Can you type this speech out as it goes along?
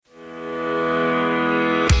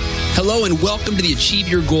Hello and welcome to the Achieve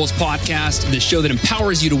Your Goals podcast, the show that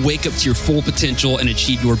empowers you to wake up to your full potential and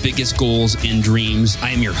achieve your biggest goals and dreams. I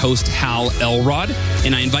am your host, Hal Elrod,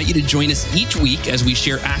 and I invite you to join us each week as we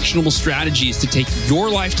share actionable strategies to take your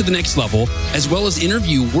life to the next level, as well as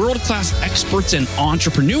interview world-class experts and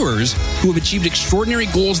entrepreneurs who have achieved extraordinary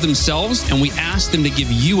goals themselves, and we ask them to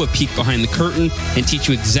give you a peek behind the curtain and teach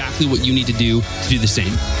you exactly what you need to do the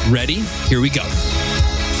same. Ready? Here we go.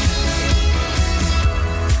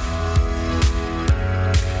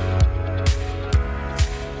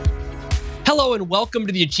 Hello and welcome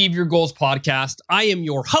to the Achieve Your Goals podcast. I am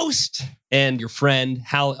your host and your friend,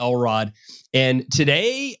 Hal Elrod. And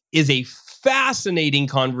today is a fascinating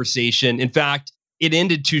conversation. In fact, it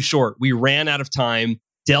ended too short. We ran out of time.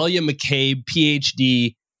 Delia McCabe,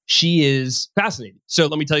 PhD, she is fascinating. So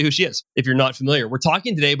let me tell you who she is, if you're not familiar. We're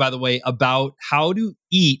talking today, by the way, about how to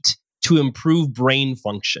eat to improve brain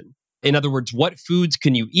function. In other words, what foods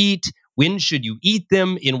can you eat? When should you eat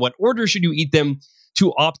them? In what order should you eat them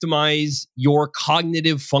to optimize your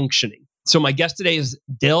cognitive functioning? So my guest today is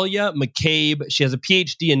Delia McCabe. She has a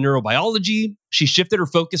PhD in neurobiology. She shifted her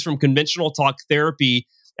focus from conventional talk therapy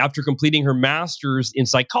after completing her master's in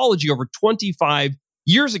psychology over 25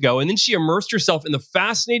 years ago. And then she immersed herself in the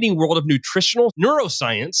fascinating world of nutritional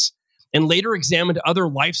neuroscience and later examined other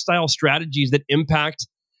lifestyle strategies that impact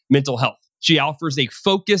mental health. She offers a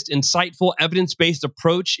focused, insightful, evidence-based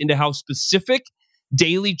approach into how specific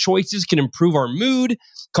daily choices can improve our mood,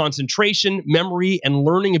 concentration, memory, and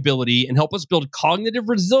learning ability and help us build cognitive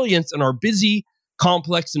resilience in our busy,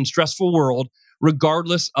 complex, and stressful world,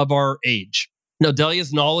 regardless of our age. Now,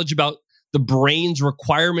 Delia's knowledge about the brain's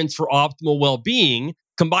requirements for optimal well-being,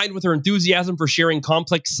 combined with her enthusiasm for sharing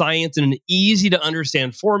complex science in an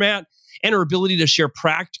easy-to-understand format, and her ability to share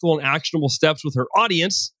practical and actionable steps with her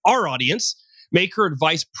audience, our audience, make her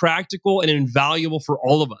advice practical and invaluable for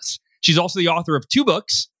all of us. She's also the author of 2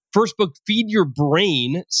 books. First book, Feed Your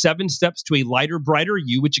Brain, 7 Steps to a Lighter, Brighter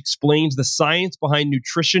You, which explains the science behind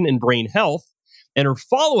nutrition and brain health. And her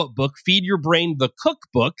follow-up book, Feed Your Brain, the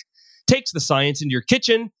Cookbook, takes the science into your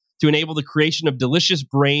kitchen to enable the creation of delicious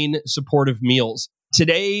brain-supportive meals.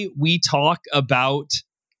 Today, we talk about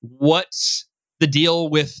what's the deal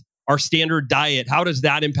with our standard diet. How does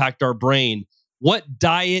that impact our brain? What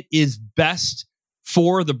diet is best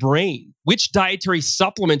for the brain? Which dietary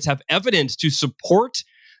supplements have evidence to support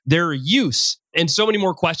their use? And so many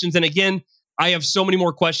more questions. And again, I have so many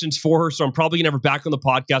more questions for her, so I'm probably going to have her back on the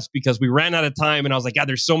podcast because we ran out of time and I was like,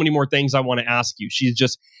 there's so many more things I want to ask you. She's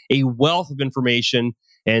just a wealth of information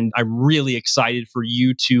and I'm really excited for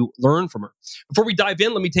you to learn from her. Before we dive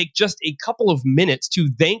in, let me take just a couple of minutes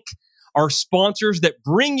to thank our sponsors that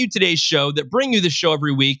bring you today's show, that bring you this show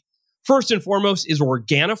every week. First and foremost is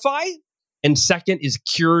Organifi. And second is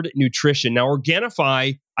Cured Nutrition. Now,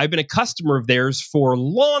 Organifi, I've been a customer of theirs for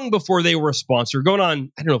long before they were a sponsor, going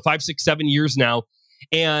on, 5, 6, 7 years now.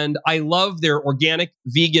 And I love their organic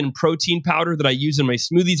vegan protein powder that I use in my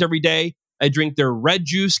smoothies every day. I drink their red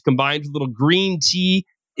juice combined with a little green tea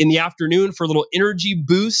in the afternoon for a little energy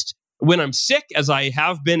boost when I'm sick, as I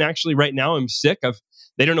have been actually right now. I'm sick.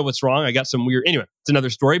 They don't know what's wrong. I got some weird, anyway, it's another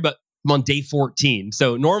story, but I'm on day 14.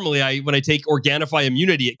 So normally when I take Organifi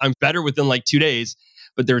Immunity, I'm better within like 2 days,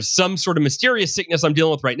 but there's some sort of mysterious sickness I'm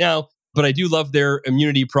dealing with right now. But I do love their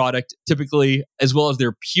immunity product typically, as well as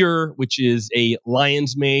their Pure, which is a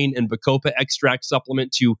lion's mane and bacopa extract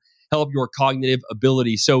supplement to help your cognitive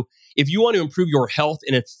ability. So if you want to improve your health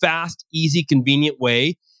in a fast, easy, convenient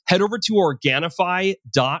way, head over to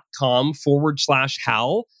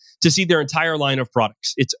Organifi.com/Hal to see their entire line of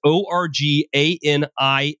products. It's ORGANIFI,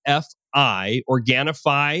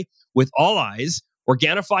 Organifi with all eyes,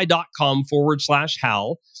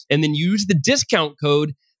 Organifi.com/Hal, and then use the discount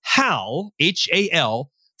code HAL,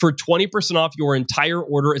 H-A-L, for 20% off your entire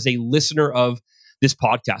order as a listener of this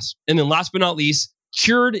podcast. And then last but not least,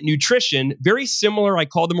 Cured Nutrition, very similar. I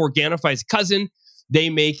call them Organifi's cousin.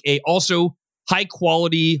 They make also high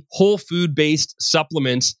quality, whole food based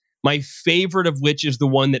supplements. My favorite of which is the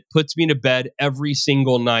one that puts me to bed every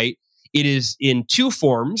single night. It is in 2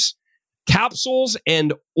 forms, capsules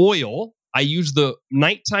and oil. I use the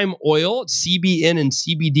nighttime oil, CBN and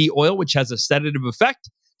CBD oil, which has a sedative effect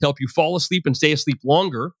to help you fall asleep and stay asleep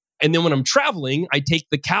longer. And then when I'm traveling, I take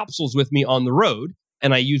the capsules with me on the road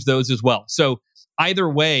and I use those as well. So either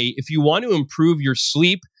way, if you want to improve your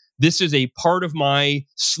sleep, this is a part of my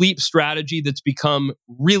sleep strategy that's become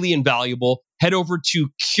really invaluable. Head over to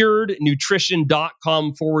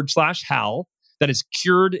curednutrition.com/Hal. That is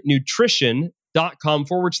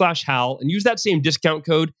curednutrition.com/Hal and use that same discount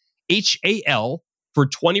code HAL for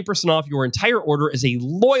 20% off your entire order as a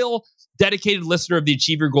loyal, dedicated listener of the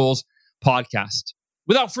Achieve Your Goals podcast.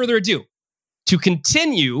 Without further ado, to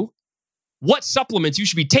continue what supplements you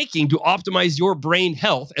should be taking to optimize your brain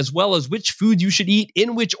health, as well as which food you should eat,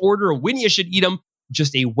 in which order, when you should eat them,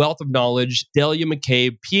 just a wealth of knowledge. Delia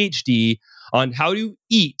McCabe, PhD, on how to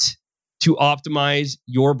eat to optimize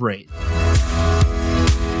your brain.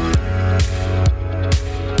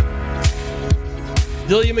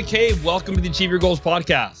 Delia McCabe, welcome to the Achieve Your Goals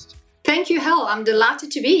podcast. Thank you, Hal. I'm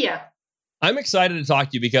delighted to be here. I'm excited to talk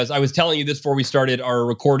to you because I was telling you this before we started our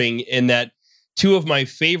recording, in that two of my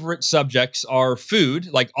favorite subjects are food,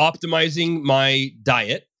 like optimizing my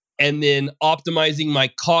diet, and then optimizing my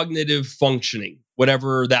cognitive functioning,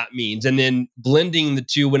 whatever that means, and then blending the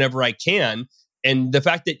two whenever I can. And the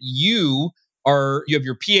fact that you have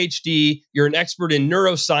your PhD, you're an expert in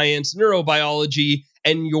neuroscience, neurobiology,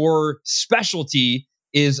 and your specialty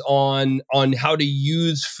is on how to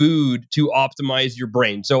use food to optimize your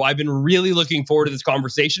brain. So I've been really looking forward to this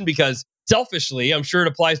conversation because selfishly, I'm sure it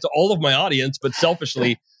applies to all of my audience, but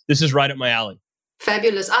selfishly, this is right up my alley.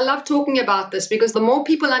 Fabulous. I love talking about this because the more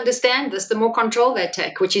people understand this, the more control they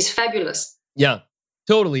take, which is fabulous. Yeah,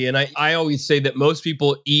 totally. And I always say that most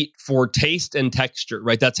people eat for taste and texture,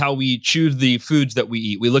 right? That's how we choose the foods that we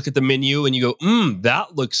eat. We look at the menu and you go,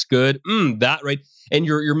 that looks good. That, right? And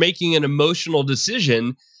you're making an emotional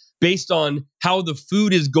decision based on how the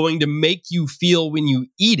food is going to make you feel when you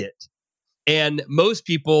eat it. And most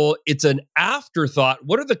people, it's an afterthought.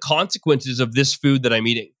 What are the consequences of this food that I'm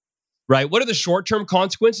eating, right? What are the short-term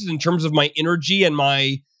consequences in terms of my energy and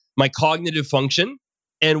my cognitive function?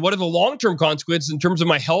 And what are the long-term consequences in terms of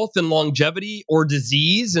my health and longevity or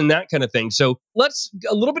disease and that kind of thing? So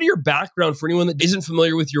a little bit of your background for anyone that isn't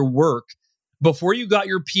familiar with your work. Before you got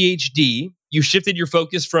your PhD, you shifted your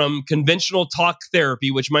focus from conventional talk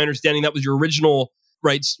therapy, which my understanding, that was your original,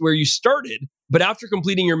 right, where you started. But after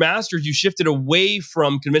completing your master's, you shifted away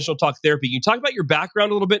from conventional talk therapy. Can you talk about your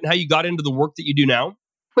background a little bit and how you got into the work that you do now?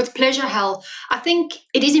 With pleasure, Hal. I think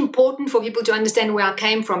it is important for people to understand where I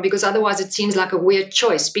came from, because otherwise it seems like a weird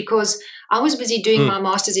choice. Because I was busy doing my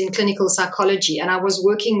master's in clinical psychology, and I was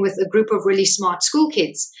working with a group of really smart school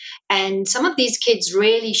kids. And some of these kids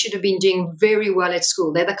really should have been doing very well at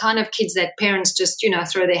school. They're the kind of kids that parents just,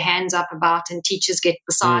 throw their hands up about and teachers get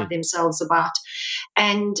beside themselves about.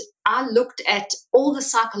 And I looked at all the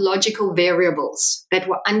psychological variables that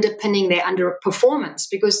were underpinning their underperformance,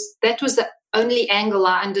 because that was the only angle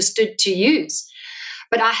I understood to use.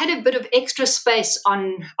 But I had a bit of extra space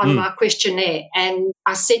on my questionnaire, and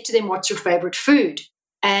I said to them, "What's your favorite food?"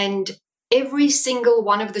 And every single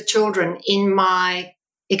one of the children in my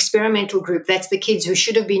experimental group, that's the kids who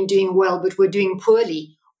should have been doing well but were doing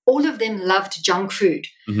poorly, all of them loved junk food.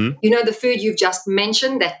 The food you've just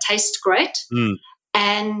mentioned that tastes great.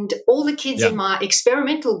 And all the kids in my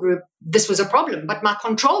experimental group, this was a problem. But my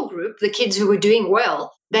control group, the kids who were doing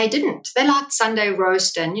well, they didn't. They liked Sunday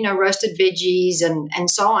roast and, roasted veggies and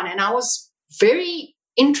so on. And I was very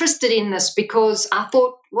interested in this because I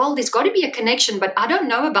thought, well, there's got to be a connection, but I don't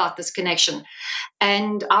know about this connection.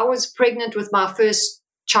 And I was pregnant with my first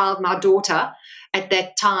child, my daughter, at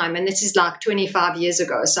that time. And this is like 25 years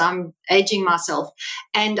ago. So I'm aging myself.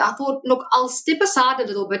 And I thought, look, I'll step aside a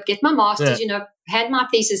little bit, get my master's, hand my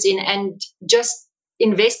thesis in and just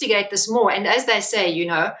investigate this more. And as they say,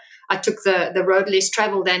 I took the road less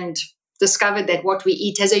traveled and discovered that what we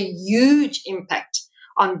eat has a huge impact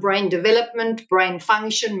on brain development, brain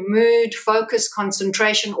function, mood, focus,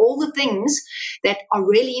 concentration, all the things that are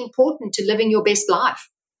really important to living your best life.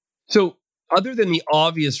 So other than the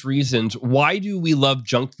obvious reasons, why do we love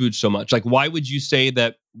junk food so much? Like, why would you say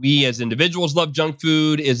that we as individuals love junk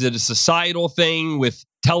food? Is it a societal thing with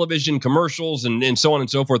television commercials and so on and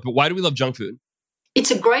so forth? But why do we love junk food?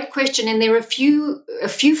 It's a great question, and there are a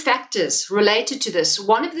few factors related to this.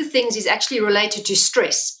 One of the things is actually related to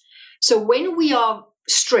stress. So when we are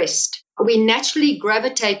stressed, we naturally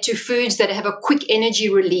gravitate to foods that have a quick energy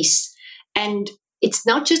release. And it's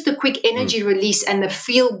not just the quick energy release and the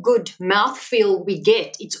feel-good mouthfeel we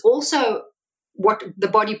get. It's also what the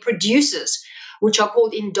body produces, which are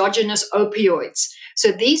called endogenous opioids.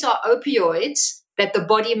 So these are opioids that the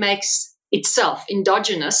body makes itself,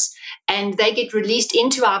 endogenous, and they get released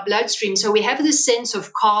into our bloodstream. So we have this sense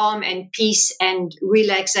of calm and peace and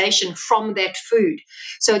relaxation from that food.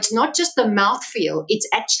 So it's not just the mouthfeel, it's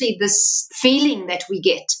actually this feeling that we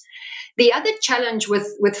get. The other challenge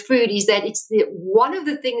with food is that it's one of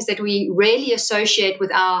the things that we rarely associate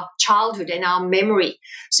with our childhood and our memory.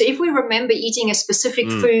 So if we remember eating a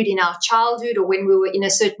specific food in our childhood or when we were in a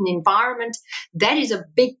certain environment, that is a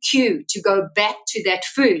big cue to go back to that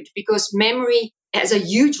food because memory has a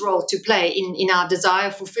huge role to play in our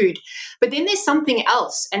desire for food. But then there's something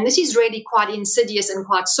else, and this is really quite insidious and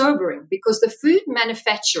quite sobering, because the food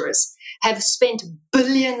manufacturers have spent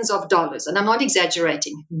billions of dollars, and I'm not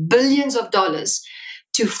exaggerating, billions of dollars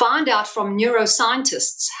to find out from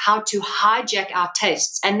neuroscientists how to hijack our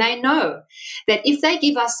tastes. And they know that if they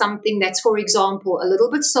give us something that's, for example, a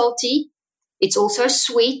little bit salty, it's also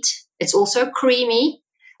sweet, it's also creamy,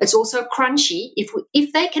 it's also crunchy.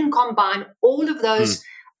 If they can combine all of those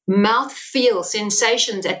mouthfeel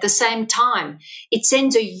sensations at the same time, it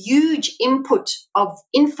sends a huge input of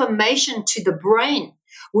information to the brain,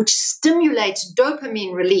 which stimulates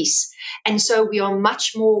dopamine release. And so we are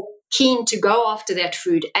much more keen to go after that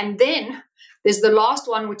food. And then there's the last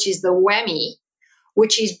one, which is the whammy,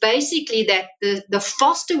 which is basically that the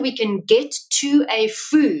faster we can get to a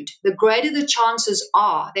food, the greater the chances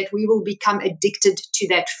are that we will become addicted to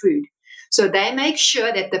that food. So they make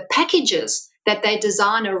sure that the packages that they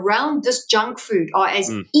design around this junk food are as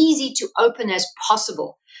easy to open as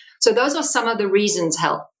possible. So those are some of the reasons,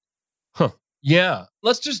 Hal. Yeah.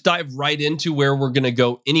 Let's just dive right into where we're going to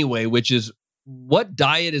go anyway, which is what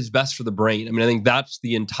diet is best for the brain. I mean, I think that's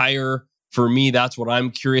for me, that's what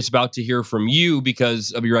I'm curious about to hear from you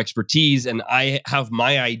because of your expertise. And I have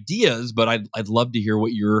my ideas, but I'd love to hear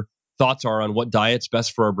what your thoughts are on what diet's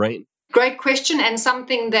best for our brain. Great question, and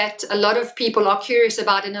something that a lot of people are curious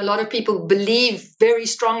about, and a lot of people believe very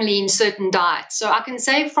strongly in certain diets. So I can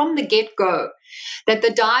say from the get-go that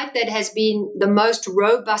the diet that has been the most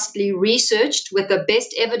robustly researched with the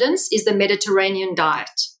best evidence is the Mediterranean diet.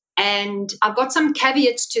 And I've got some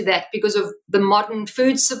caveats to that because of the modern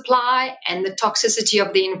food supply and the toxicity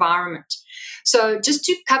of the environment. So just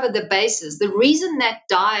to cover the bases, the reason that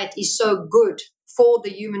diet is so good for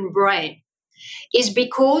the human brain is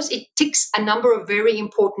because it ticks a number of very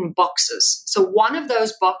important boxes. So one of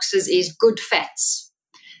those boxes is good fats.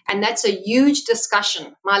 And that's a huge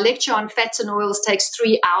discussion. My lecture on fats and oils takes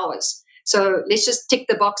 3 hours. So let's just tick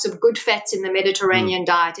the box of good fats in the Mediterranean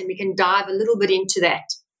diet, and we can dive a little bit into that.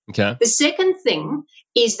 Okay. The second thing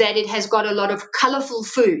is that it has got a lot of colorful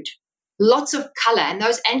food, lots of color, and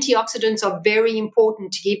those antioxidants are very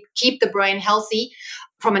important to keep the brain healthy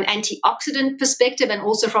from an antioxidant perspective and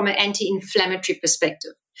also from an anti-inflammatory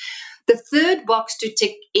perspective. The third box to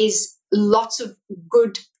tick is lots of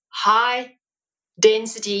good high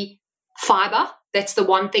density fiber. That's the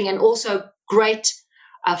one thing, and also great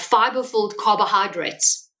fiber-filled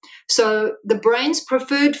carbohydrates. So the brain's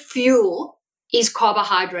preferred fuel is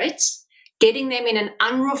carbohydrates. Getting them in an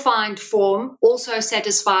unrefined form also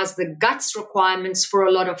satisfies the gut's requirements for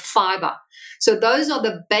a lot of fiber. So those are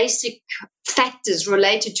the basic factors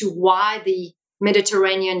related to why the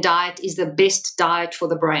Mediterranean diet is the best diet for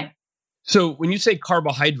the brain. So when you say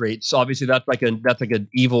carbohydrates, obviously that's like an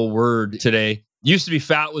evil word today. Used to be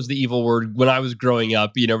fat was the evil word when I was growing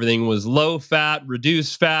up. Everything was low fat,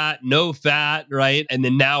 reduced fat, no fat, right? And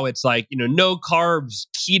then now it's like, no carbs,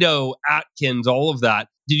 keto, Atkins, all of that.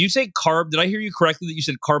 Did you say Did I hear you correctly that you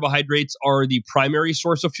said carbohydrates are the primary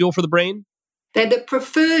source of fuel for the brain? They're the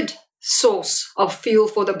preferred source of fuel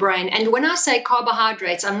for the brain. And when I say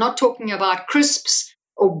carbohydrates, I'm not talking about crisps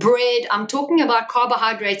or bread. I'm talking about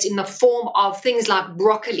carbohydrates in the form of things like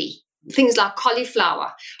broccoli, things like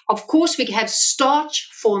cauliflower. Of course, we have starch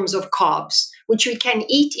forms of carbs, which we can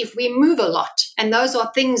eat if we move a lot. And those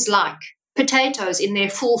are things like potatoes in their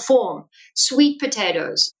full form, sweet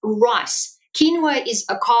potatoes, rice. Quinoa is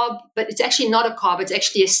a carb, but it's actually not a carb. It's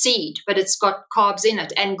actually a seed, but it's got carbs in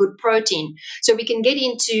it and good protein. So we can get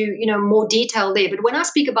into, more detail there. But when I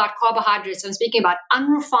speak about carbohydrates, I'm speaking about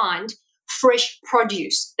unrefined, fresh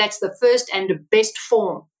produce. That's the first and the best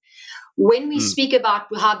form. When we speak about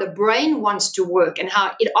how the brain wants to work and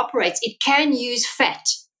how it operates, it can use fat.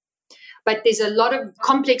 But there's a lot of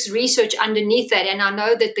complex research underneath that. And I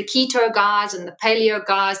know that the keto guys and the paleo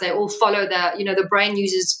guys, they all follow the brain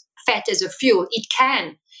uses fat as a fuel. It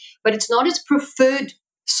can, but it's not its preferred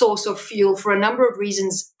source of fuel for a number of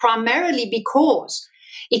reasons, primarily because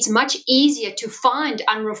it's much easier to find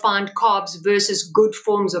unrefined carbs versus good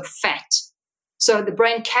forms of fat. So the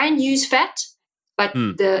brain can use fat, but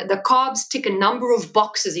the carbs tick a number of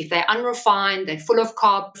boxes. If they're unrefined, they're full of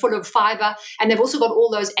carb, full of fiber, and they've also got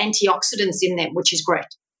all those antioxidants in them, which is great.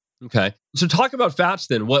 Okay. So talk about fats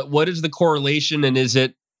then. What is the correlation, and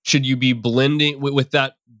should you be blending with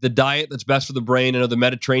that, the diet that's best for the brain, the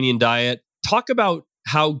Mediterranean diet? Talk about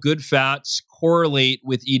how good fats correlate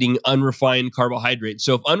with eating unrefined carbohydrates.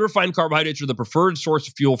 So if unrefined carbohydrates are the preferred source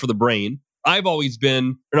of fuel for the brain, I've always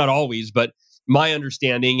been, or not always, but my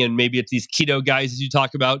understanding, and maybe it's these keto guys as you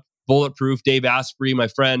talk about, Bulletproof, Dave Asprey, my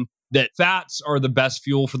friend, that fats are the best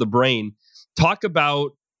fuel for the brain. talk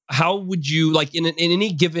about how would you, like in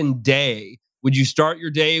any given day, would you start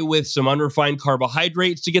your day with some unrefined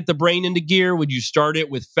carbohydrates to get the brain into gear? Would you start it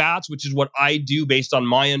with fats, which is what I do based on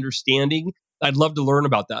my understanding? I'd love to learn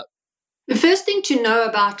about that. The first thing to know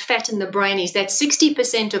about fat in the brain is that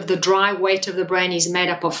 60% of the dry weight of the brain is made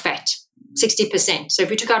up of fat. 60%. So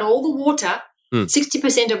if you took out all the water,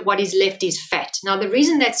 60% of what is left is fat. Now, the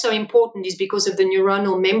reason that's so important is because of the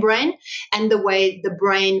neuronal membrane and the way the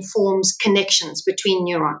brain forms connections between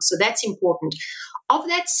neurons. So that's important. Of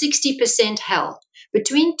that 60%,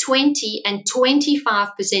 between 20 and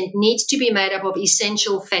 25% needs to be made up of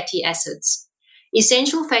essential fatty acids.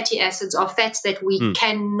 Essential fatty acids are fats that we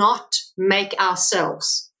cannot make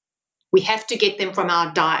ourselves. We have to get them from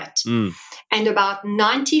our diet. And about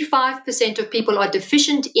 95% of people are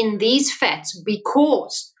deficient in these fats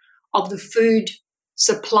because of the food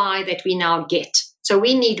supply that we now get. So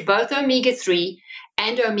we need both omega-3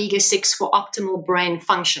 and omega-6 for optimal brain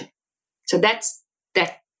function. So that's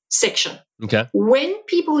that section. Okay. When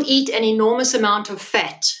people eat an enormous amount of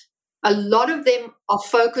fat, a lot of them are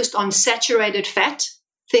focused on saturated fat,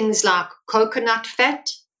 things like coconut fat,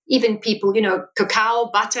 even people, cacao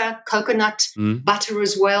butter, coconut butter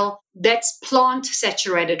as well. That's plant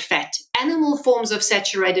saturated fat. Animal forms of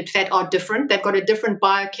saturated fat are different. They've got a different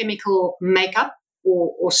biochemical makeup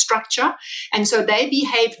or structure. And so they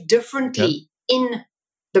behave differently in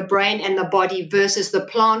the brain and the body versus the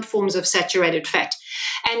plant forms of saturated fat.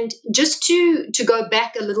 And just to go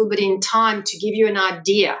back a little bit in time to give you an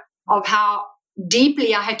idea of how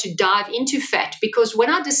deeply I had to dive into fat, because when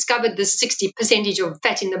I discovered this 60% of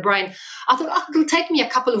fat in the brain, I thought, it'll take me a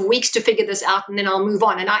couple of weeks to figure this out and then I'll move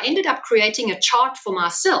on. And I ended up creating a chart for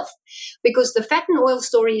myself because the fat and oil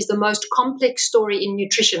story is the most complex story in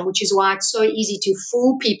nutrition, which is why it's so easy to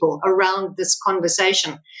fool people around this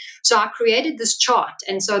conversation. So I created this chart.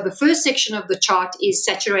 And so the first section of the chart is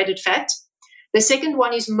saturated fat. The second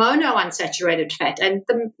one is monounsaturated fat. And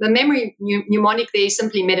the memory mnemonic there is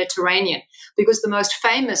simply Mediterranean, because the most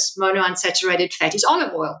famous monounsaturated fat is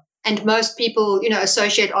olive oil. And most people,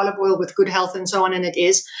 associate olive oil with good health and so on, and it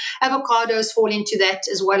is. Avocados fall into that,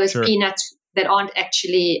 as well as peanuts that aren't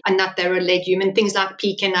actually a nut, they're a legume, and things like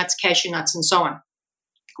pecan nuts, cashew nuts, and so on.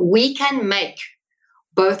 We can make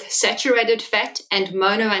both saturated fat and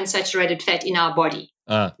monounsaturated fat in our body.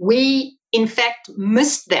 We, in fact,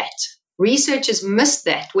 missed that. Researchers missed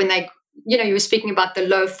that when they, you were speaking about the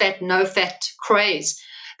low fat, no fat craze.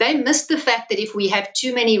 They missed the fact that if we have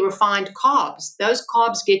too many refined carbs, those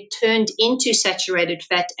carbs get turned into saturated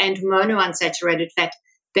fat and monounsaturated fat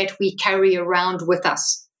that we carry around with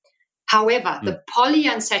us. However, the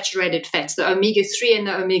polyunsaturated fats, the omega-3 and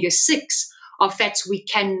the omega-6, are fats we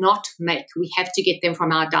cannot make. We have to get them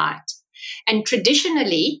from our diet. And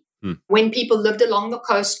traditionally, when people lived along the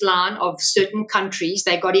coastline of certain countries,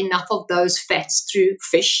 they got enough of those fats through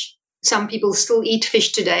fish. Some people still eat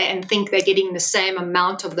fish today and think they're getting the same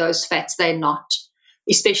amount of those fats. They're not,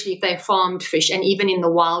 especially if they farmed fish. And even in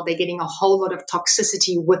the wild, they're getting a whole lot of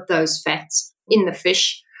toxicity with those fats in the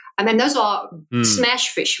fish. And then those are smash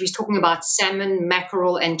fish. We're talking about salmon,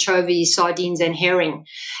 mackerel, anchovy, sardines, and herring.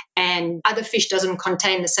 And other fish doesn't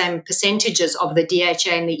contain the same percentages of the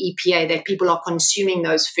DHA and the EPA that people are consuming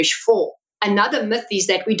those fish for. Another myth is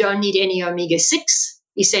that we don't need any omega-6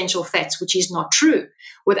 essential fats, which is not true.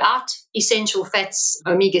 Without essential fats,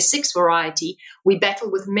 omega-6 variety, we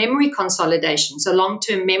battle with memory consolidation. So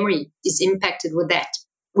long-term memory is impacted with that.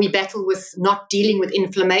 We battle with not dealing with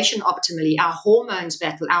inflammation optimally. Our hormones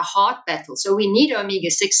battle, our heart battle. So we need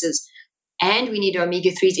omega-6s and we need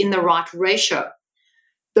omega-3s in the right ratio.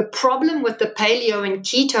 The problem with the paleo and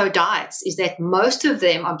keto diets is that most of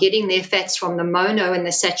them are getting their fats from the mono and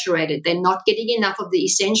the saturated. They're not getting enough of the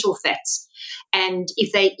essential fats. And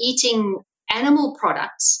if they're eating animal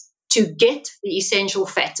products to get the essential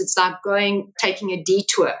fats, it's like taking a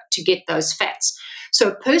detour to get those fats.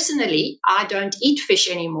 So personally, I don't eat fish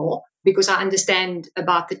anymore because I understand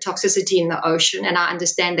about the toxicity in the ocean, and I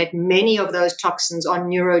understand that many of those toxins are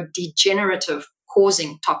neurodegenerative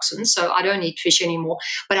causing toxins. So I don't eat fish anymore,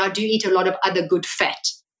 but I do eat a lot of other good fat.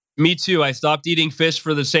 Me too. I stopped eating fish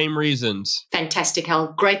for the same reasons. Fantastic,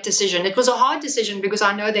 Hal. Great decision. It was a hard decision because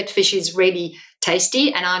I know that fish is really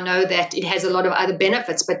tasty and I know that it has a lot of other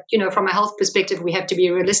benefits. But, from a health perspective, we have to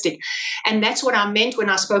be realistic. And that's what I meant when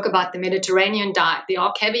I spoke about the Mediterranean diet. There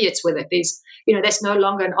are caveats with it. That's no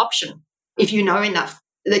longer an option if you know enough.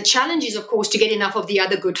 The challenge is, of course, to get enough of the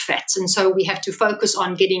other good fats. And so we have to focus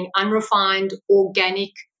on getting unrefined,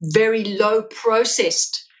 organic, very low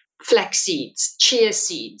processed flax seeds, chia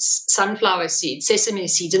seeds, sunflower seeds, sesame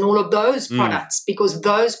seeds, and all of those products, because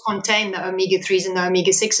those contain the omega-3s and the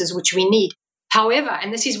omega-6s, which we need. However,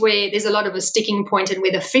 and this is where there's a lot of a sticking point and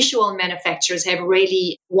where the fish oil manufacturers have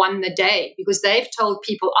really won the day, because they've told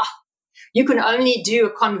people, you can only do a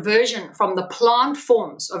conversion from the plant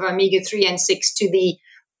forms of omega-3 and 6 to the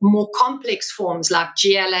more complex forms like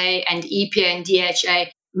GLA and EPA and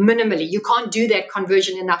DHA minimally. You can't do that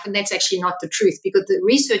conversion enough. And that's actually not the truth, because the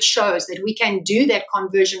research shows that we can do that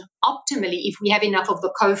conversion optimally if we have enough of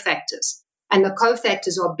the cofactors. And the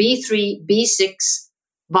cofactors are B3, B6,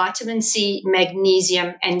 vitamin C,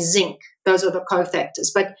 magnesium, and zinc. Those are the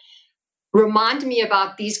cofactors. But remind me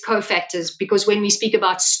about these cofactors, because when we speak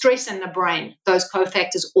about stress in the brain, those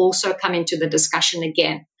cofactors also come into the discussion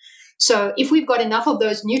again. So if we've got enough of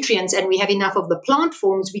those nutrients and we have enough of the plant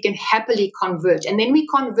forms, we can happily convert. And then we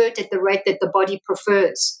convert at the rate that the body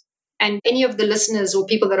prefers. And any of the listeners or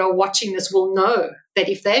people that are watching this will know that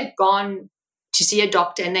if they've gone to see a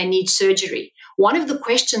doctor and they need surgery, one of the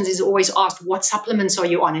questions is always asked, what supplements are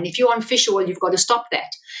you on? And if you're on fish oil, you've got to stop that.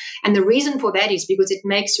 And the reason for that is because it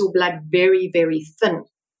makes your blood very, very thin.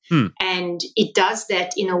 And it does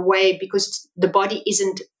that in a way because the body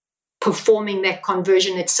isn't performing that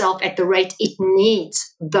conversion itself at the rate it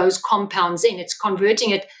needs those compounds in. It's converting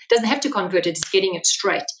it, doesn't have to convert it, it's getting it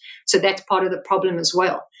straight. So that's part of the problem as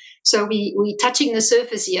well. So we're touching the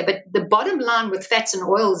surface here, but the bottom line with fats and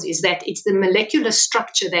oils is that it's the molecular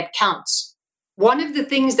structure that counts. One of the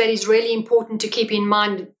things that is really important to keep in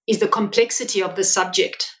mind is the complexity of the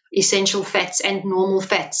subject, essential fats and normal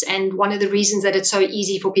fats, and one of the reasons that it's so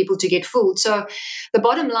easy for people to get fooled. So the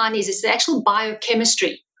bottom line is it's the actual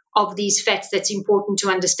biochemistry of these fats that's important to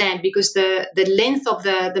understand, because the length of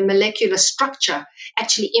the molecular structure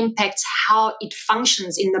actually impacts how it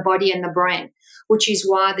functions in the body and the brain, which is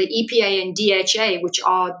why the EPA and DHA, which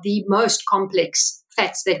are the most complex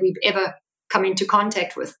fats that we've ever come into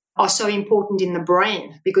contact with, are so important in the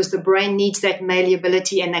brain, because the brain needs that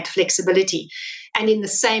malleability and that flexibility. And in the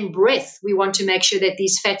same breath, we want to make sure that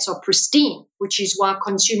these fats are pristine, which is why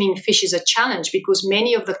consuming fish is a challenge, because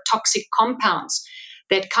many of the toxic compounds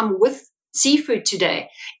that come with seafood today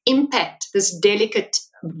impact this delicate,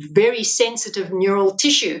 very sensitive neural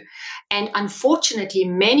tissue. And unfortunately,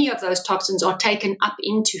 many of those toxins are taken up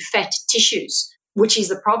into fat tissues, which is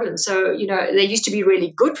the problem. So, they used to be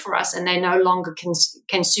really good for us and they no longer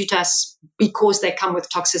can suit us because they come with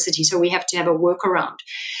toxicity. So we have to have a workaround.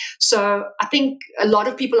 So I think a lot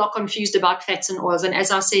of people are confused about fats and oils. And as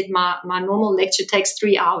I said, my normal lecture takes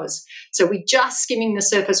 3 hours. So we're just skimming the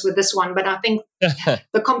surface with this one. But I think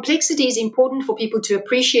the complexity is important for people to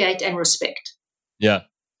appreciate and respect. Yeah.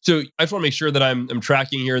 So I just want to make sure that I'm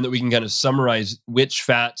tracking here and that we can kind of summarize which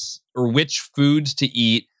fats or which foods to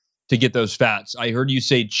eat to get those fats. I heard you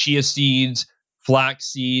say chia seeds, flax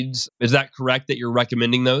seeds. Is that correct that you're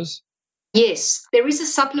recommending those? Yes. There is a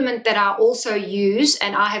supplement that I also use,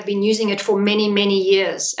 and I have been using it for many, many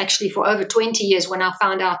years, actually for over 20 years, when I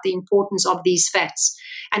found out the importance of these fats.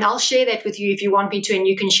 And I'll share that with you if you want me to, and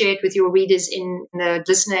you can share it with your readers in the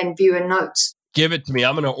listener and viewer notes. Give it to me.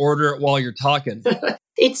 I'm going to order it while you're talking.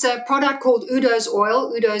 It's a product called Udo's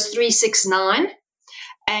Oil, Udo's 369.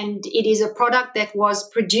 And it is a product that was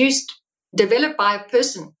developed by a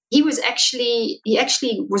person. He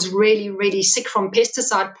actually was really, really sick from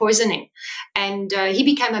pesticide poisoning. And he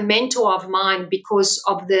became a mentor of mine because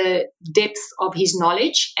of the depth of his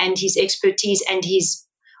knowledge and his expertise and his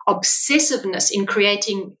obsessiveness in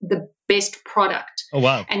creating the best product. Oh,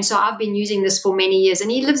 wow. And so I've been using this for many years.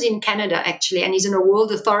 And he lives in Canada, actually, and he's in a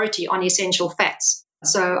world authority on essential fats.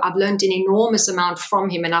 So I've learned an enormous amount from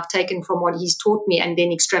him, and I've taken from what he's taught me and then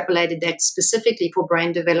extrapolated that specifically for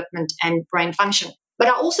brain development and brain function. But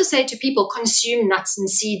I also say to people, consume nuts and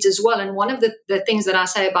seeds as well. And one of the things that I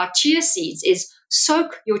say about chia seeds is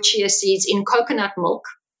soak your chia seeds in coconut milk,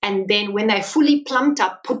 and then when they're fully plumped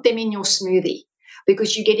up, put them in your smoothie,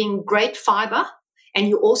 because you're getting great fiber and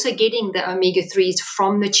you're also getting the omega-3s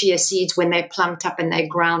from the chia seeds when they're plumped up and they're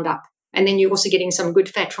ground up. And then you're also getting some good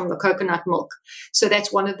fat from the coconut milk. So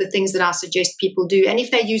that's one of the things that I suggest people do. And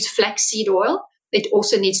if they use flaxseed oil, it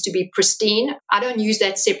also needs to be pristine. I don't use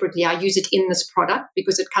that separately. I use it in this product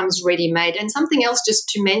because it comes ready-made. And something else just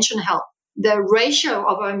to mention, Hal, the ratio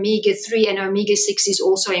of omega-3 and omega-6 is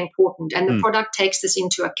also important. And the product takes this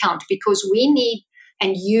into account, because we need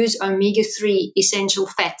and use omega-3 essential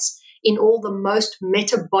fats in all the most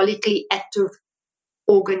metabolically active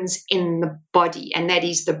organs in the body, and that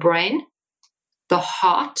is the brain, the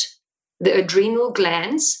heart, the adrenal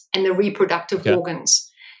glands, and the reproductive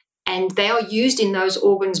organs. And they are used in those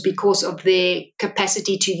organs because of their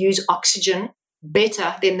capacity to use oxygen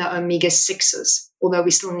better than the omega-6s, although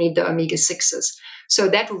we still need the omega-6s. So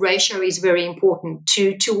that ratio is very important,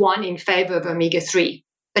 2 to 1 in favor of omega-3.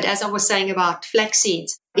 But as I was saying about flax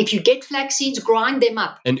seeds, if you get flax seeds, grind them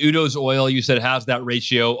up. And Udo's oil, you said, has that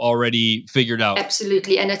ratio already figured out.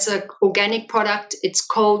 Absolutely. And it's an organic product. It's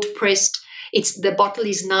cold pressed. The bottle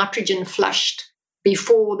is nitrogen flushed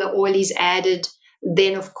before the oil is added.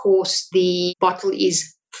 Then, of course, the bottle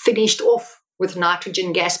is finished off with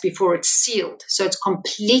nitrogen gas before it's sealed. So it's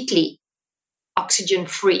completely oxygen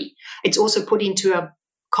free. It's also put into a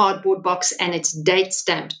cardboard box and it's date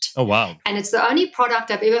stamped. Oh, wow. And it's the only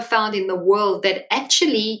product I've ever found in the world that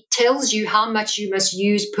actually tells you how much you must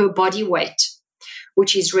use per body weight,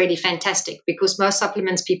 which is really fantastic because most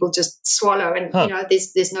supplements people just swallow and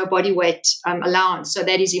there's no body weight allowance. So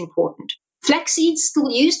that is important. Flax seeds, still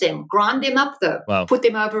use them. Grind them up though. Wow. Put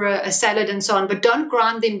them over a salad and so on, but don't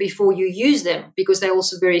grind them before you use them because they're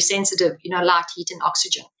also very sensitive, light, heat and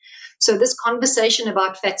oxygen. So this conversation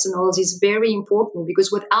about fats and oils is very important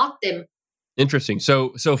because without them. Interesting. So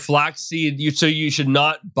flaxseed, you should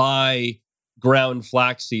not buy ground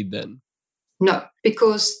flaxseed then? No,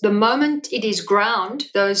 because the moment it is ground,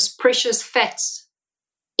 those precious fats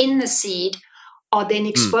in the seed are then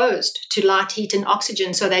exposed to light, heat and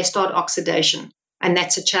oxygen. So they start oxidation and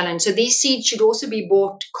that's a challenge. So these seeds should also be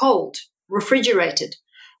bought cold, refrigerated.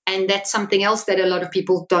 And that's something else that a lot of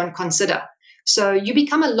people don't consider. So you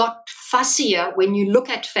become a lot fussier when you look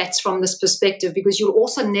at fats from this perspective because you'll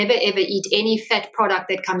also never, ever eat any fat product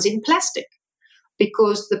that comes in plastic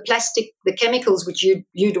because the chemicals, which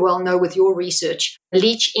you'd well know with your research,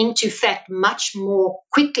 leach into fat much more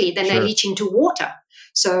quickly than they leach into water.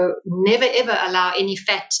 So never, ever allow any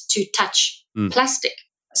fat to touch plastic.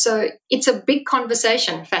 So it's a big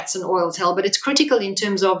conversation, fats and oils, but it's critical in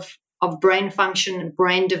terms of brain function and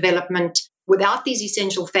brain development. Without these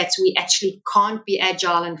essential fats, we actually can't be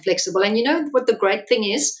agile and flexible. And you know what the great thing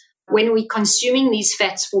is? When we're consuming these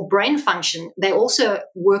fats for brain function, they also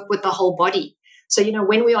work with the whole body. So,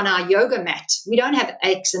 when we're on our yoga mat, we don't have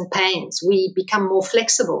aches and pains. We become more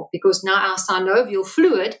flexible because now our synovial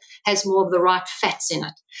fluid has more of the right fats in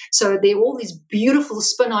it. So there are all these beautiful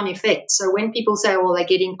spin-on effects. So when people say, well, they're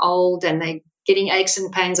getting old and they're getting aches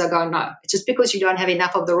and pains, I go, no. It's just because you don't have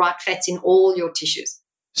enough of the right fats in all your tissues.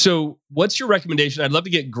 So what's your recommendation? I'd love to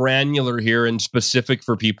get granular here and specific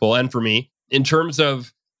for people and for me in terms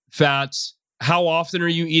of fats. How often are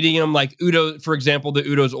you eating them? Like Udo, for example, the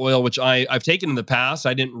Udo's oil, which I've taken in the past.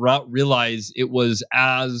 I didn't realize it was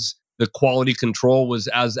the quality control was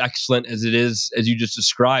as excellent as it is, as you just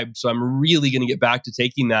described. So I'm really going to get back to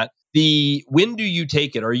taking that. When do you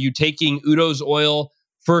take it? Are you taking Udo's oil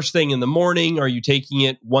first thing in the morning? Are you taking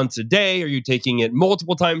it once a day? Are you taking it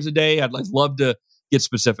multiple times a day? I'd love to get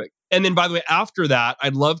specific. And then, by the way, after that,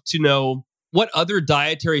 I'd love to know what other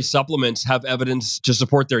dietary supplements have evidence to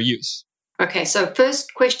support their use. Okay, so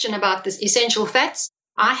first question about this essential fats.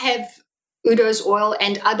 I have Udo's oil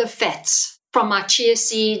and other fats from my chia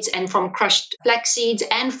seeds and from crushed flax seeds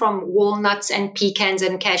and from walnuts and pecans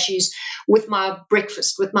and cashews with my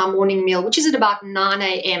breakfast, with my morning meal, which is at about 9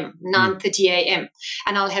 a.m., 9:30 a.m.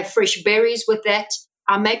 And I'll have fresh berries with that.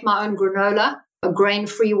 I make my own granola, a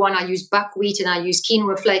grain-free one. I use buckwheat and I use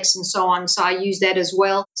quinoa flakes and so on. So I use that as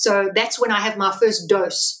well. So that's when I have my first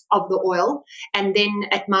dose of the oil. And then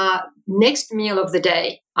at my next meal of the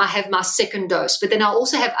day, I have my second dose. But then I'll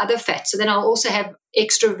also have other fats. So then I'll also have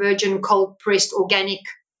extra virgin cold-pressed organic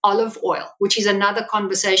olive oil, which is another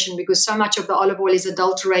conversation because so much of the olive oil is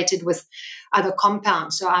adulterated with other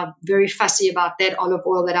compounds. So I'm very fussy about that olive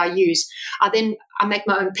oil that I use. I make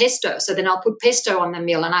my own pesto. So then I'll put pesto on the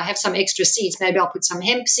meal and I have some extra seeds. Maybe I'll put some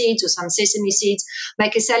hemp seeds or some sesame seeds,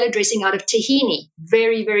 make a salad dressing out of tahini,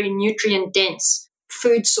 very, very nutrient dense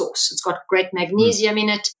food source. It's got great magnesium in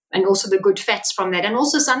it and also the good fats from that and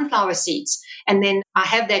also sunflower seeds. And then I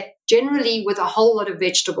have that generally with a whole lot of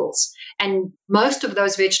vegetables. And most of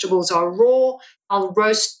those vegetables are raw. I'll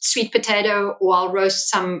roast sweet potato or I'll roast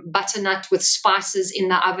some butternut with spices in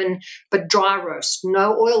the oven, but dry roast,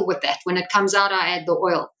 no oil with that. When it comes out, I add the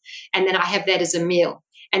oil. And then I have that as a meal.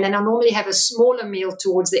 And then I normally have a smaller meal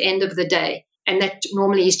towards the end of the day. And that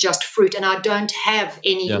normally is just fruit. And I don't have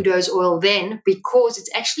any Udo's oil then because it's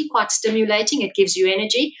actually quite stimulating. It gives you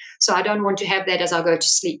energy. So I don't want to have that as I go to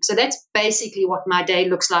sleep. So that's basically what my day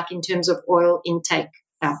looks like in terms of oil intake.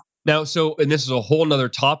 Now, and this is a whole nother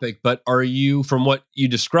topic, but are you, from what you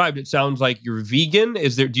described, it sounds like you're vegan.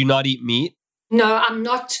 Do you not eat meat? No, I'm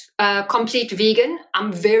not complete vegan.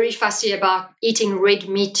 I'm very fussy about eating red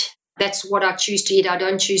meat. That's what I choose to eat. I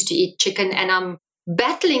don't choose to eat chicken. And I'm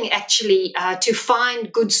battling actually to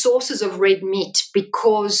find good sources of red meat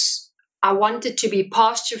because I want it to be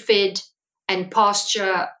pasture fed and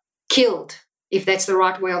pasture killed. if that's the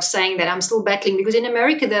right way of saying that. I'm still battling because in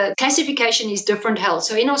America, the classification is different health.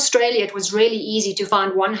 So in Australia, it was really easy to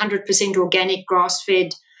find 100% organic,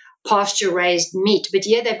 grass-fed, pasture-raised meat. But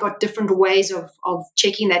yeah, they've got different ways of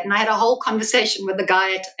checking that. And I had a whole conversation with the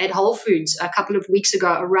guy at Whole Foods a couple of weeks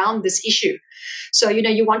ago around this issue. So,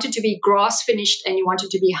 you want it to be grass-finished and you want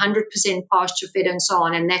it to be 100% pasture-fed and so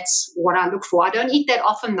on. And that's what I look for. I don't eat that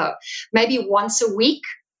often, though. Maybe once a week.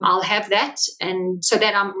 I'll have that, and so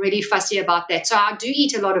that I'm really fussy about that. So I do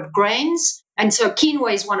eat a lot of grains, and so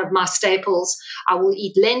quinoa is one of my staples. I will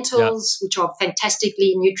eat lentils, which are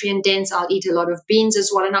fantastically nutrient dense. I'll eat a lot of beans as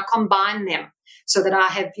well, and I combine them so that I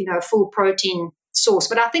have, full protein source.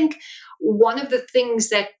 But I think one of the things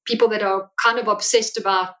that people that are kind of obsessed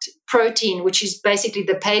about protein, which is basically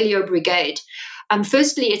the paleo brigade,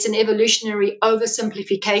 firstly, it's an evolutionary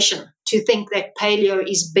oversimplification to think that paleo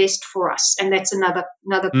is best for us. And that's another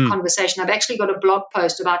conversation. I've actually got a blog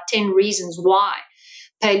post about 10 reasons why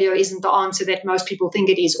paleo isn't the answer that most people think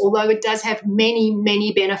it is, although it does have many,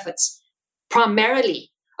 many benefits,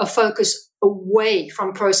 primarily a focus away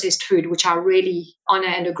from processed food, which I really honor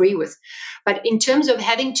and agree with. But in terms of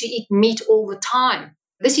having to eat meat all the time,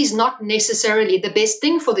 this is not necessarily the best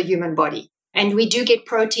thing for the human body. And we do get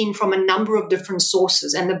protein from a number of different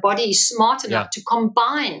sources, and the body is smart enough to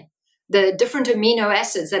combine the different amino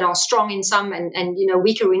acids that are strong in some and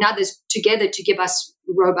weaker in others together to give us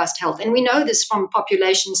robust health. And we know this from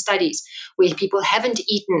population studies where people haven't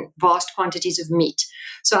eaten vast quantities of meat.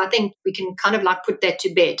 So I think we can kind of put that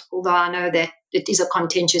to bed, although I know that it is a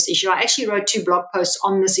contentious issue. I actually wrote 2 blog posts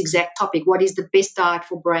on this exact topic. What is the best diet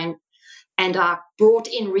for brain? And I brought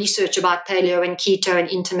in research about paleo and keto and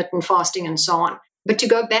intermittent fasting and so on. But to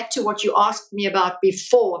go back to what you asked me about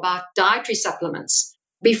before, about dietary supplements,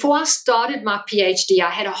 before I started my PhD,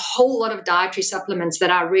 I had a whole lot of dietary supplements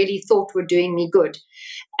that I really thought were doing me good.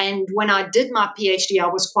 And when I did my PhD, I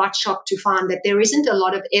was quite shocked to find that there isn't a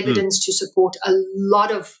lot of evidence to support a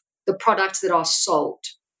lot of the products that are sold.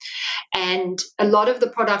 And a lot of the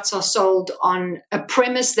products are sold on a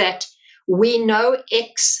premise that we know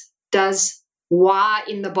X does Y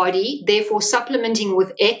in the body, therefore supplementing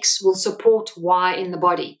with X will support Y in the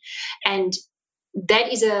body. And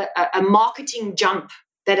that is a marketing jump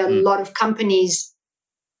that a lot of companies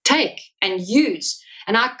take and use.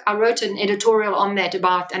 And I wrote an editorial on that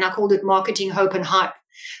and I called it Marketing, Hope and Hype,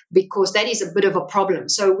 because that is a bit of a problem.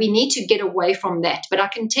 So we need to get away from that. But I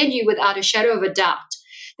can tell you without a shadow of a doubt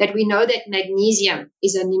that we know that magnesium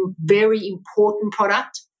is a very important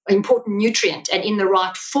product, important nutrient, and in the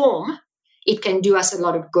right form, it can do us a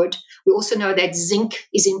lot of good. We also know that zinc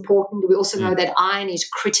is important. We also know that iron is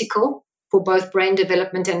critical for both brain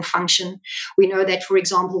development and function. We know that, for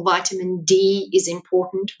example, vitamin D is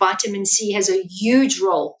important. Vitamin C has a huge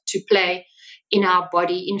role to play in our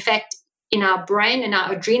body. In fact, in our brain and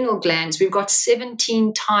our adrenal glands, we've got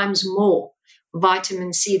 17 times more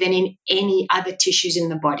vitamin C than in any other tissues in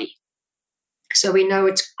the body. So we know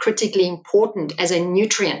it's critically important as a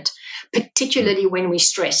nutrient, particularly when we're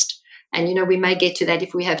stressed. And, we may get to that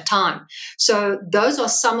if we have time. So those are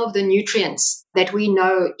some of the nutrients that we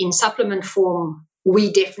know in supplement form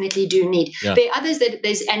we definitely do need. Yeah. There are others that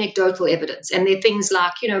there's anecdotal evidence, and there are things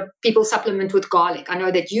like, people supplement with garlic. I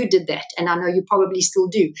know that you did that, and I know you probably still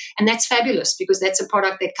do. And that's fabulous because that's a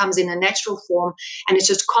product that comes in a natural form and it's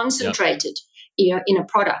just concentrated. In a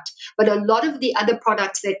product. But a lot of the other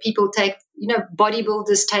products that people take,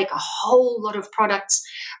 bodybuilders take a whole lot of products.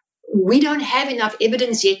 We don't have enough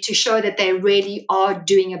evidence yet to show that they really are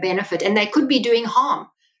doing a benefit, and they could be doing harm,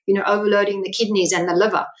 overloading the kidneys and the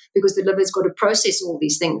liver, because the liver's got to process all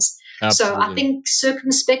these things. Absolutely. So I think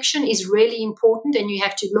circumspection is really important, and you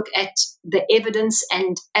have to look at the evidence.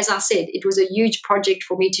 And as I said, it was a huge project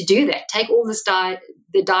for me to do that. Take all this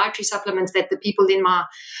the dietary supplements that the people in my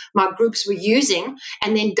groups were using,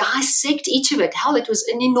 and then dissect each of it. Hell, it was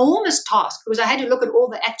an enormous task because I had to look at all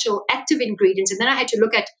the actual active ingredients, and then I had to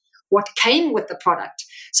look at what came with the product.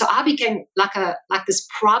 So I became like this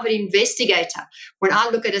private investigator. When I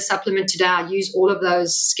look at a supplement today, I use all of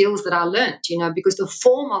those skills that I learned, because the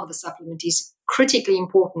form of the supplement is critically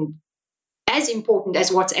important as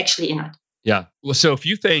what's actually in it. Yeah. Well, so a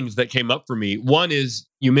few things that came up for me. One is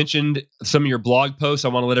you mentioned some of your blog posts. I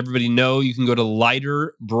want to let everybody know you can go to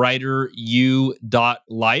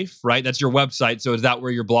lighterbrighteryou.life, right? That's your website. So is that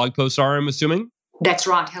where your blog posts are, I'm assuming? That's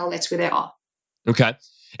right. Hell, that's where they are. Okay.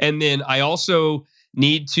 And then I also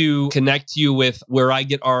need to connect you with where I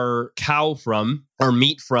get our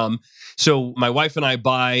meat from. So my wife and I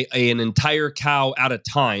buy an entire cow at a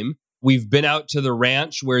time. We've been out to the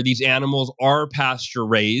ranch where these animals are pasture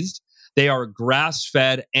raised. They are grass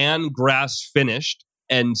fed and grass finished.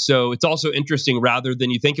 And so it's also interesting, rather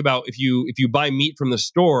than you think about if you buy meat from the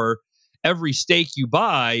store, every steak you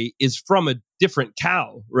buy is from a different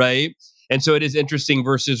cow, right? And so it is interesting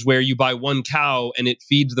versus where you buy one cow and it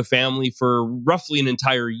feeds the family for roughly an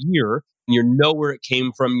entire year. And you know where it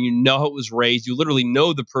came from. You know how it was raised. You literally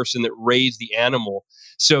know the person that raised the animal.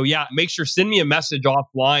 So yeah, make sure send me a message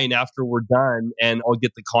offline after we're done and I'll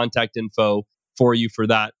get the contact info for you for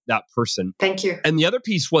that person. Thank you. And the other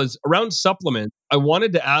piece was around supplements. I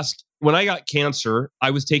wanted to ask, when I got cancer,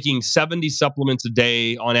 I was taking 70 supplements a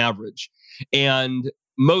day on average. And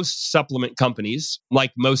most supplement companies,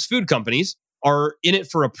 like most food companies, are in it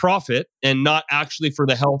for a profit and not actually for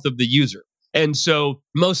the health of the user. And so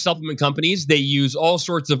most supplement companies, they use all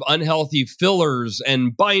sorts of unhealthy fillers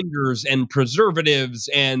and binders and preservatives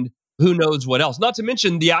and who knows what else. Not to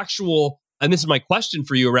mention the actual, and this is my question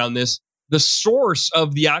for you around this, the source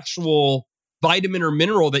of the actual vitamin or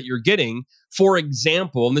mineral that you're getting. For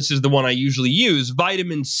example, and this is the one I usually use,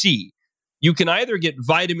 vitamin C. You can either get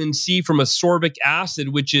vitamin C from ascorbic acid,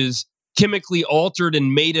 which is chemically altered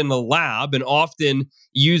and made in a lab and often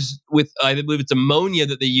used with, I believe it's ammonia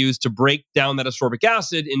that they use to break down that ascorbic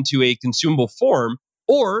acid into a consumable form.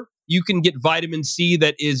 Or you can get vitamin C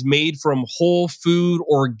that is made from whole food,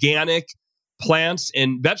 organic plants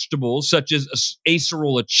and vegetables, such as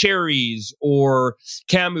acerola cherries or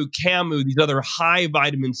camu, these other high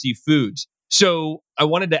vitamin C foods. So I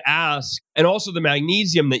wanted to ask, and also the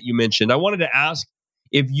magnesium that you mentioned, I wanted to ask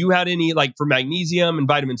if you had any, like for magnesium and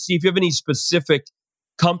vitamin C, if you have any specific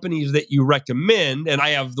companies that you recommend. And I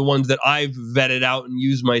have the ones that I've vetted out and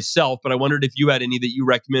used myself, but I wondered if you had any that you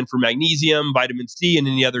recommend for magnesium, vitamin C, and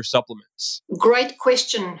any other supplements. Great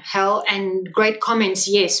question, Hal, and great comments.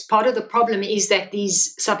 Yes, part of the problem is that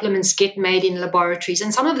these supplements get made in laboratories,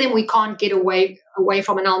 and some of them we can't get away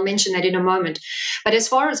from, and I'll mention that in a moment. But as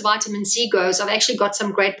far as vitamin C goes, I've actually got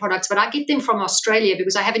some great products, but I get them from Australia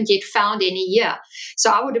because I haven't yet found any here.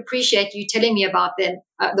 So I would appreciate you telling me about them,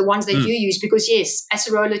 the ones that you use, because yes,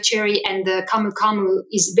 acerola cherry and the camu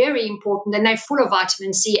is very important, and they're full of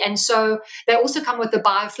vitamin C. And so they also come with the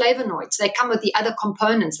bioflavonoids. They come with the other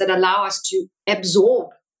components that allow us to absorb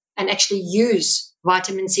and actually use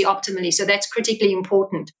vitamin C optimally. So that's critically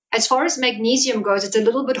important. As far as magnesium goes, it's a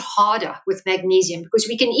little bit harder with magnesium because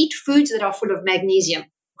we can eat foods that are full of magnesium.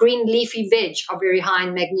 Green leafy veg are very high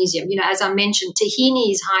in magnesium. As I mentioned,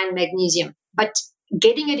 tahini is high in magnesium. But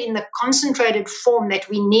getting it in the concentrated form that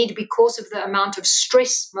we need because of the amount of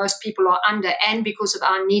stress most people are under and because of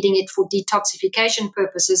our needing it for detoxification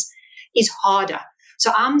purposes is harder.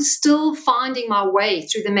 So I'm still finding my way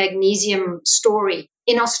through the magnesium story.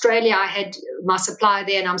 In Australia, I had my supplier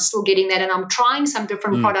there and I'm still getting that, and I'm trying some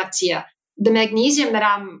different products here. The magnesium that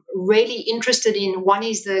I'm really interested in, one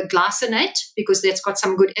is the glycinate because that's got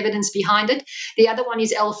some good evidence behind it. The other one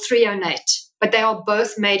is L-threonate, but they are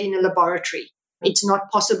both made in a laboratory. It's not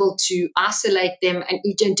possible to isolate them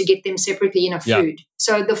and to get them separately in a food. Yeah.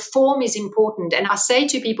 So the form is important. And I say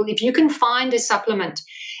to people, if you can find a supplement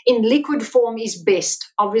in liquid form is best,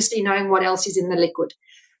 obviously knowing what else is in the liquid.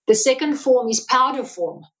 The second form is powder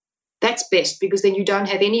form. That's best because then you don't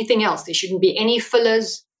have anything else. There shouldn't be any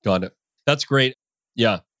fillers. Got it. That's great.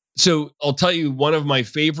 Yeah. So I'll tell you, one of my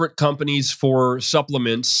favorite companies for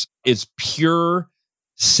supplements is Pure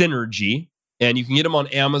Synergy. And you can get them on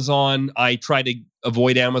Amazon. I try to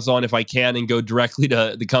avoid Amazon if I can and go directly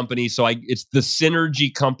to the company. So it's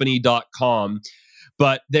thesynergycompany.com.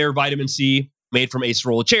 But they're vitamin C made from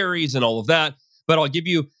acerola cherries and all of that. But I'll give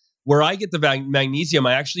you, where I get the magnesium,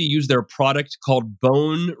 I actually use their product called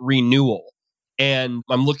Bone Renewal. And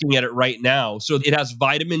I'm looking at it right now. So it has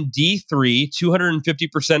vitamin D3,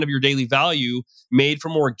 250% of your daily value, made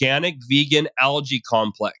from organic vegan algae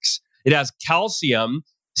complex. It has calcium,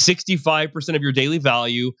 65% of your daily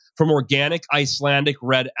value, from organic Icelandic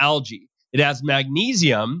red algae. It has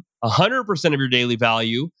magnesium, 100% of your daily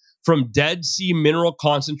value, from Dead Sea mineral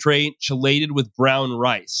concentrate chelated with brown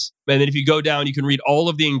rice. And then if you go down, you can read all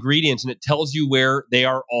of the ingredients and it tells you where they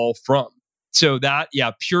are all from. So that,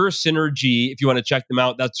 Pure Synergy, if you want to check them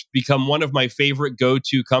out, that's become one of my favorite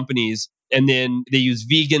go-to companies. And then they use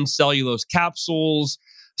vegan cellulose capsules,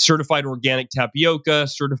 certified organic tapioca,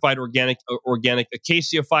 certified organic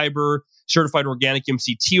acacia fiber, certified organic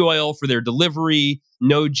MCT oil for their delivery,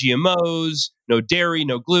 no GMOs, no dairy,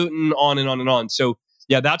 no gluten, on and on and on. So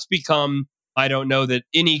that's become, I don't know that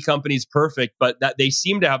any company's perfect, but that they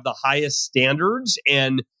seem to have the highest standards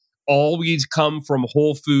and always come from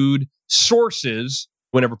whole food sources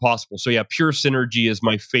whenever possible. So Pure Synergy is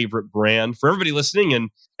my favorite brand for everybody listening.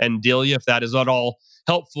 And Delia, if that is at all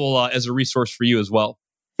helpful as a resource for you as well.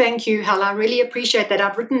 Thank you, Hal. I really appreciate that.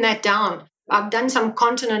 I've written that down. I've done some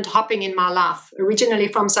continent hopping in my life, originally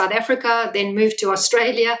from South Africa, then moved to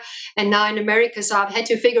Australia, and now in America. So I've had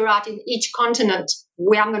to figure out in each continent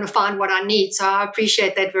where I'm going to find what I need. So I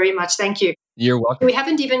appreciate that very much. Thank you. You're welcome. We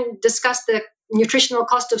haven't even discussed the nutritional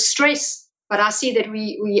cost of stress, but I see that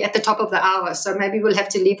we at the top of the hour. So maybe we'll have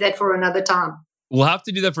to leave that for another time. We'll have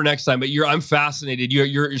to do that for next time, but I'm fascinated.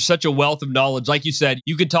 You're such a wealth of knowledge. Like you said,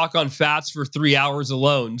 you could talk on fats for 3 hours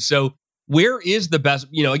alone. So where is the best,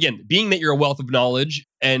 again, being that you're a wealth of knowledge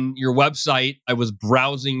and your website, I was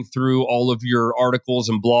browsing through all of your articles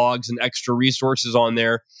and blogs and extra resources on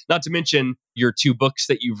there, not to mention your 2 books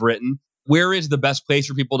that you've written. Where is the best place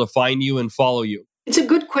for people to find you and follow you? It's a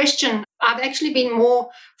good question. I've actually been more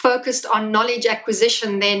focused on knowledge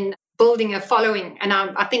acquisition than building a following. And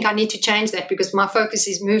I think I need to change that because my focus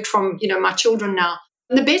is moved from, my children now.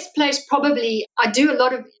 The best place probably, I do a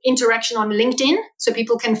lot of interaction on LinkedIn, so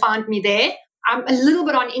people can find me there. I'm a little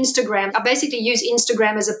bit on Instagram. I basically use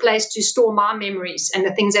Instagram as a place to store my memories and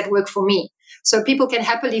the things that work for me. So people can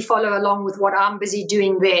happily follow along with what I'm busy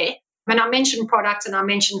doing there. When I mention products and I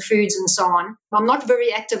mention foods and so on, I'm not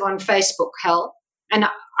very active on Facebook, Hal. And I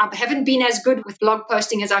haven't been as good with blog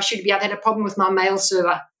posting as I should be. I've had a problem with my mail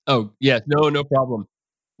server. Oh, yeah. No problem.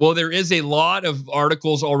 Well, there is a lot of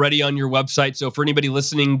articles already on your website. So for anybody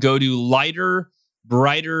listening, go to Lighter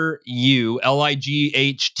Brighter You,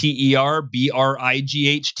 LIGHTER,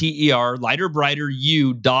 BRIGHTER,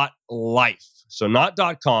 lighterbrighteryou.life. So not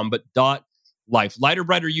 .com, but .life.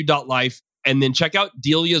 Lighterbrighteryou.life. And then check out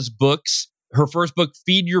Delia's books. Her first book,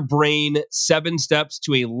 Feed Your Brain, 7 Steps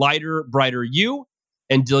to a Lighter, Brighter You.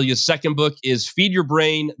 And Delia's second book is Feed Your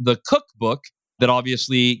Brain, the Cookbook, that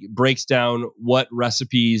obviously breaks down what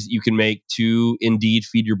recipes you can make to indeed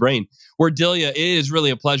feed your brain. Where Delia, it is really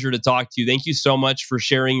a pleasure to talk to you. Thank you so much for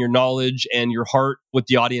sharing your knowledge and your heart with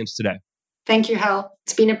the audience today. Thank you, Hal.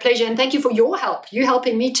 It's been a pleasure. And thank you for your help. You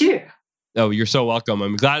helping me too. Oh, you're so welcome.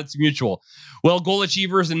 I'm glad it's mutual. Well, goal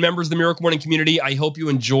achievers and members of the Miracle Morning community, I hope you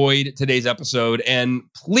enjoyed today's episode. And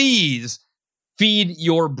please feed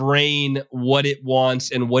your brain what it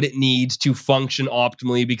wants and what it needs to function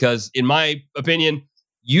optimally, because in my opinion,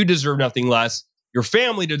 you deserve nothing less. Your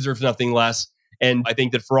family deserves nothing less. And I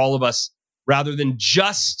think that for all of us, rather than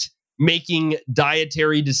just making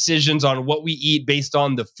dietary decisions on what we eat based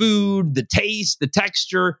on the food, the taste, the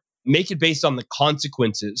texture, make it based on the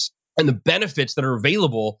consequences and the benefits that are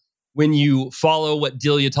available when you follow what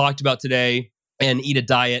Delia talked about today and eat a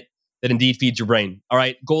diet that indeed feeds your brain. All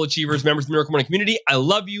right, goal achievers, members of the Miracle Morning community, I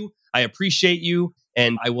love you. I appreciate you.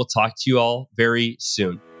 And I will talk to you all very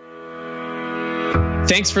soon.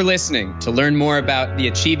 Thanks for listening. To learn more about the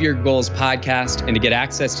Achieve Your Goals podcast and to get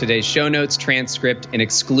access to today's show notes, transcript, and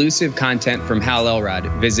exclusive content from Hal Elrod,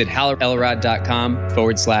 visit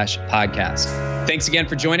halelrod.com/podcast. Thanks again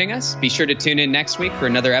for joining us. Be sure to tune in next week for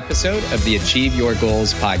another episode of the Achieve Your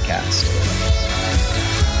Goals podcast.